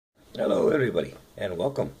Hello everybody and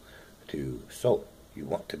welcome to So You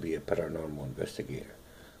Want to Be a Paranormal Investigator,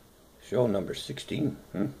 show number 16.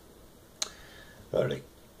 Alright,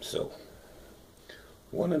 so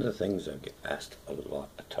one of the things I get asked a lot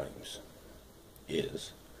of times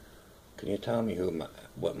is, can you tell me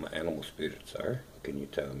what my animal spirits are? Can you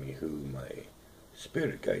tell me who my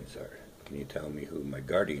spirit guides are? Can you tell me who my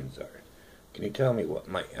guardians are? Can you tell me what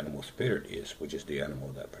my animal spirit is, which is the animal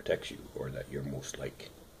that protects you or that you're most like?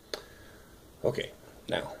 Okay,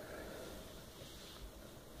 now,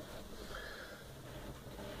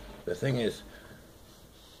 the thing is,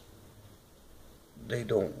 they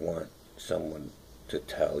don't want someone to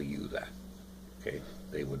tell you that, okay?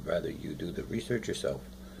 They would rather you do the research yourself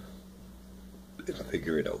and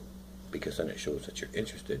figure it out, because then it shows that you're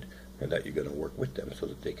interested and that you're going to work with them so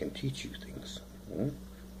that they can teach you things.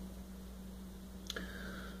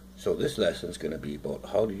 So this lesson is going to be about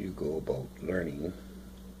how do you go about learning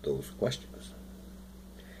those questions.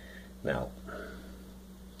 Now,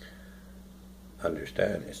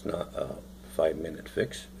 understand, it's not a 5-minute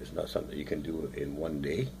fix. It's not something you can do in one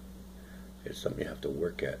day. It's something you have to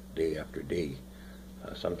work at day after day.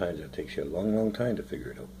 Sometimes it takes you a long time to figure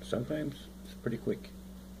it out. Sometimes it's pretty quick.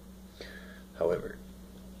 However,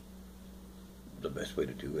 the best way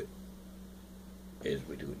to do it is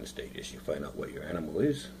we do it in stages. You find out what your animal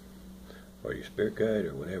is, or your spirit guide,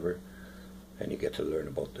 or whatever, and you get to learn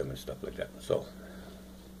about them and stuff like that. So,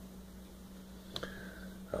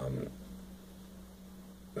 I'm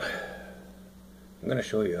going to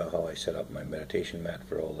show you how I set up my meditation mat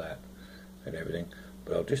for all that and everything,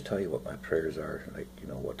 but I'll just tell you what my prayers are, like, you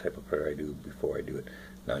know, what type of prayer I do before I do it.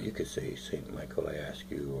 Now, you could say, Saint Michael, I ask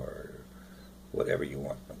you, or whatever you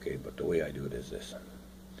want, okay, but the way I do it is this.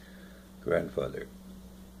 Grandfather,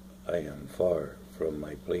 I am far from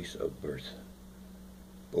my place of birth,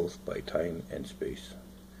 both by time and space.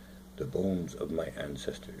 The bones of my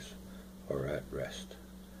ancestors are at rest.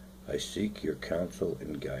 I seek your counsel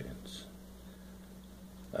and guidance.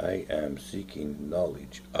 I am seeking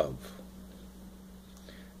knowledge of.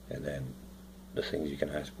 And then the things you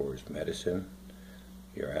can ask for is medicine,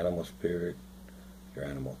 your animal spirit, your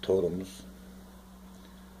animal totems,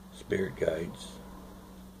 spirit guides,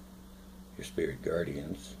 your spirit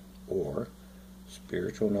guardians, or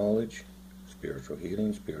spiritual knowledge, spiritual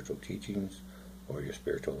healing, spiritual teachings, or your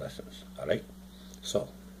spiritual lessons. Alright? So,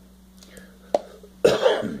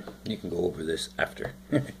 you can go over this after.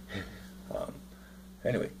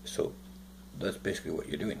 Anyway, so that's basically what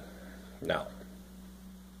you're doing. Now,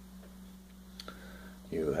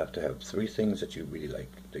 you have to have 3 things that you really like.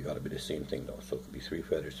 They got to be the same thing though. So it could be 3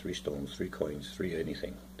 feathers, 3 stones, 3 coins, 3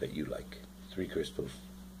 anything that you like. 3 crystals.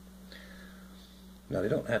 Now, they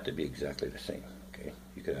don't have to be exactly the same, okay?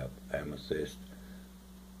 You could have amethyst,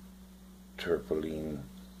 turquoise,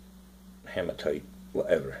 hematite,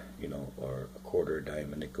 whatever, you know, or a quarter, a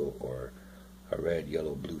dime, a nickel, or a red,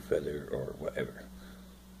 yellow, blue feather, or whatever.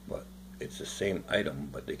 But it's the same item,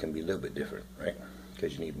 but they can be a little bit different, right?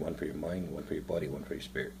 Because you need one for your mind, one for your body, one for your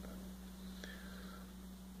spirit.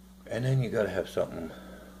 And then you got to have something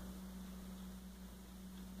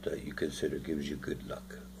that you consider gives you good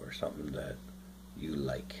luck, or something that you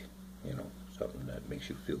like, you know, something that makes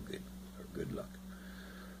you feel good, or good luck,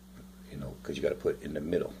 you know, because you got to put it in the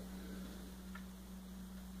middle.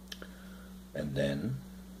 And then,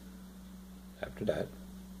 after that,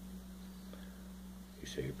 you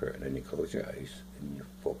say your prayer, and then you close your eyes, and you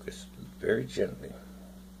focus very gently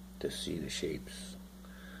to see the shapes.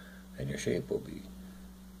 And your shape will be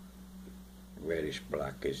reddish,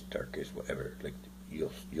 blackish, darkish, whatever. Like,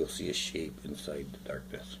 you'll see a shape inside the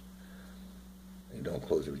darkness. You don't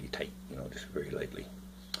close it really tight, you know, just very lightly.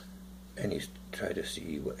 And you try to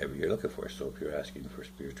see whatever you're looking for. So if you're asking for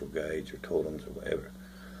spiritual guides or totems or whatever.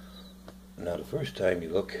 Now, the first time you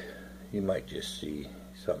look, you might just see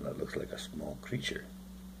something that looks like a small creature,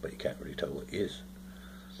 but you can't really tell what it is.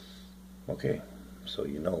 Okay, so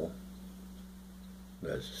you know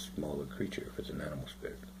that's a smaller creature if it's an animal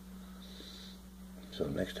spirit. So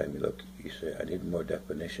next time you look, you say, I need more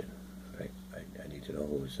definition, right? I need to know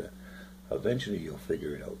who is that. Eventually you'll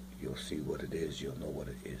figure it out. You'll see what it is. You'll know what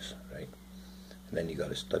it is, right? And then you got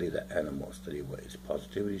to study the animal, study what its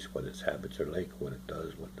positivities, what its habits are like, what it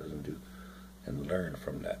does, what it doesn't do, and learn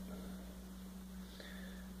from that.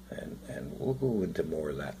 And we'll go into more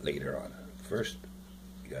of that later on. First,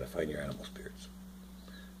 you got to find your animal spirits.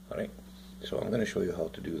 All right. So I'm going to show you how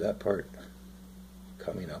to do that part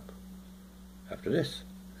coming up after this.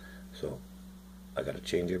 So I got to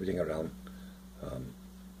change everything around.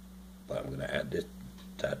 But I'm going to add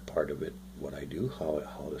that part of it, what I do, how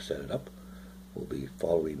to set it up, will be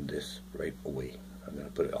following this right away. I'm going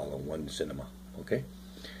to put it all in one cinema, okay?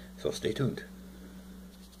 So stay tuned.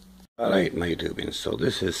 Alright, my YouTubians, so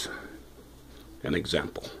this is an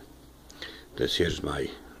example. This here's my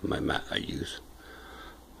mat I use.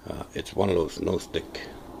 It's one of those no-stick,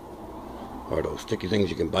 or those sticky things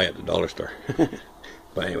you can buy at the dollar store.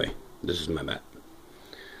 But anyway, this is my mat.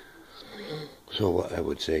 So what I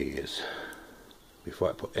would say is, before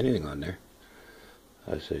I put anything on there,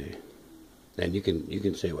 I say, and you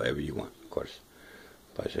can say whatever you want, of course.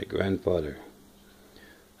 But I say, Grandfather,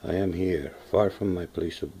 I am here, far from my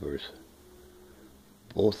place of birth,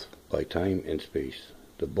 both by time and space.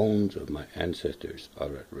 The bones of my ancestors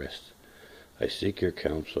are at rest. I seek your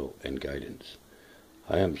counsel and guidance.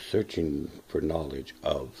 I am searching for knowledge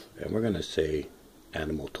of, and we're going to say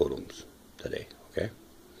animal totems today, okay?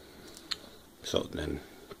 So then,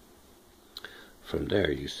 from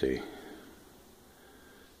there you say,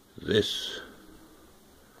 this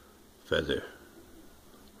feather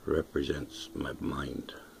represents my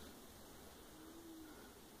mind.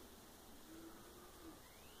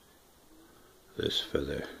 This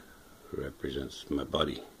feather represents my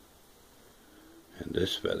body. And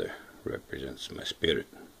this feather represents my spirit.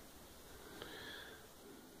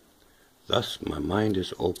 Thus my mind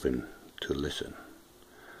is open to listen.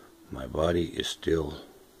 My body is still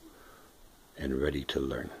and ready to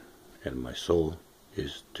learn, and my soul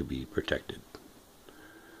is to be protected.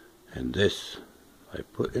 And this I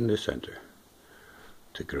put in the center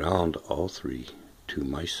to ground all three to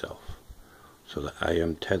myself, so that I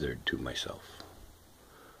am tethered to myself.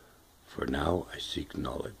 For now I seek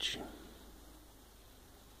knowledge.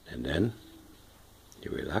 And then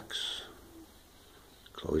you relax,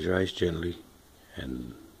 close your eyes gently,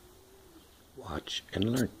 and watch and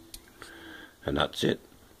learn. And that's it.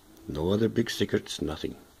 No other big secrets,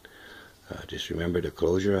 nothing. Just remember to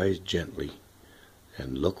close your eyes gently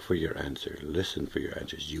and look for your answer. Listen for your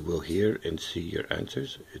answers. You will hear and see your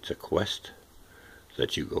answers. It's a quest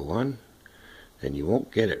that you go on, and you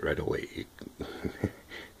won't get it right away.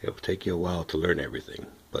 It'll take you a while to learn everything.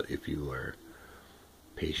 But if you are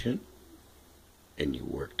patient and you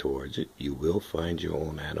work towards it, you will find your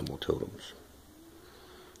own animal totems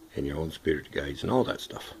and your own spirit guides and all that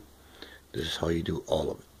stuff. This is how you do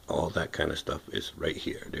all of it. All that kind of stuff is right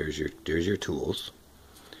here. There's your tools.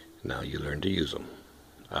 Now you learn to use them.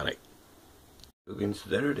 Alright.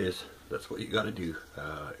 There it is. That's what you got to do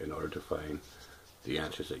in order to find the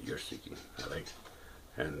answers that you're seeking. Alright.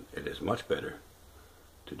 And it is much better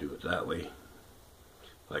to do it that way.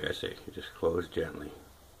 Like I say, you just close gently.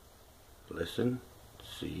 Listen,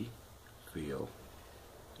 see, feel,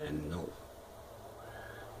 and know.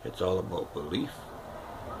 It's all about belief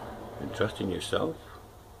and trusting yourself,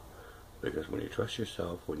 because when you trust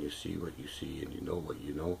yourself, when you see what you see and you know what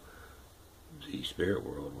you know, the spirit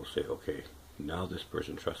world will say, okay, now this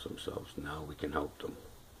person trusts themselves, now we can help them.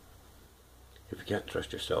 If you can't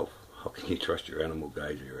trust yourself, how can you trust your animal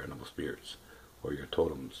guides or your animal spirits or your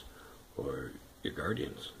totems or your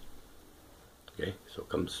guardians? Okay, so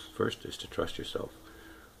comes first is to trust yourself.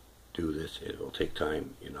 Do this. It will take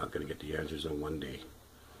time. You're not going to get the answers in one day.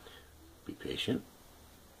 Be patient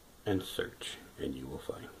and search, and you will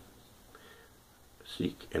find.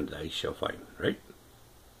 Seek and thou shalt find, right?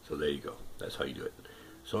 So there you go. That's how you do it.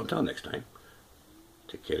 So until next time,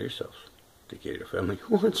 take care of yourselves. Take care of your family.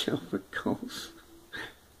 Watch out for ghosts.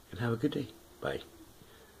 And have a good day. Bye.